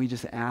morning and we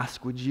just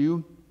ask, would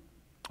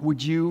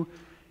you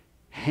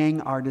hang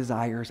our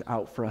desires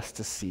out for us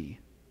to see?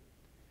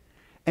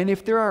 And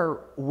if there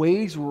are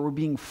ways where we're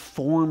being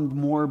formed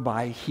more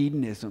by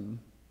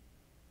hedonism,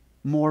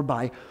 more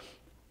by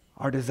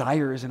our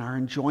desires and our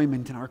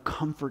enjoyment and our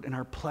comfort and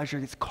our pleasure,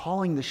 it's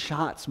calling the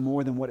shots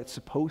more than what it's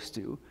supposed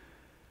to,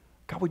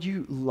 God, would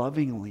you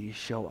lovingly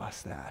show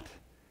us that?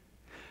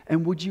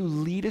 And would you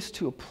lead us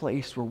to a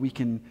place where we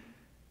can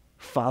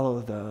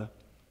follow the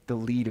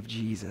lead of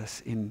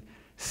Jesus in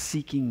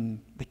seeking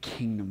the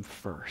kingdom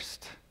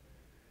first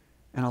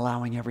and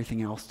allowing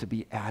everything else to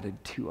be added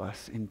to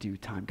us in due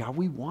time? God,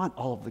 we want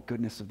all of the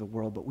goodness of the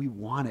world, but we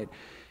want it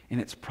in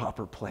its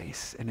proper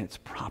place, in its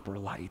proper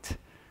light,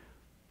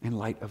 in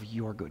light of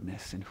your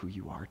goodness and who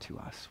you are to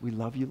us. We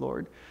love you,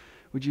 Lord.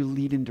 Would you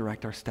lead and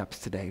direct our steps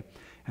today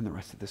and the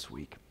rest of this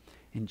week?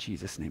 In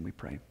Jesus' name we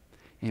pray.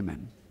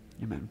 Amen.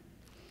 Amen.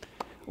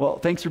 Well,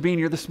 thanks for being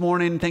here this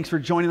morning. Thanks for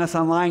joining us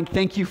online.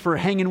 Thank you for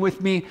hanging with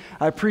me.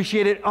 I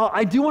appreciate it. Oh,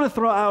 I do want to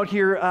throw out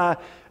here,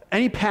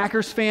 any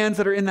Packers fans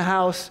that are in the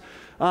house,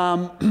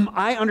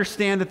 I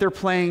understand that they're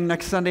playing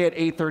next Sunday at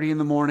 8:30 in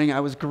the morning. I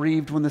was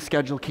grieved when the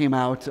schedule came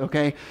out,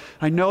 okay?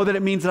 I know that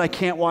it means that I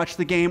can't watch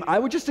the game. I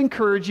would just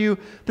encourage you,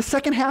 the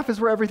second half is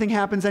where everything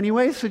happens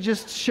anyway, so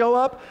just show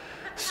up,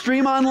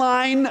 stream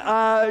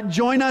online,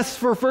 join us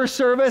for first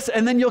service,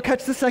 and then you'll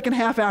catch the second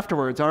half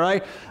afterwards, all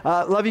right?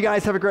 Love you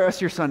guys. Have a great rest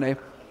of your Sunday.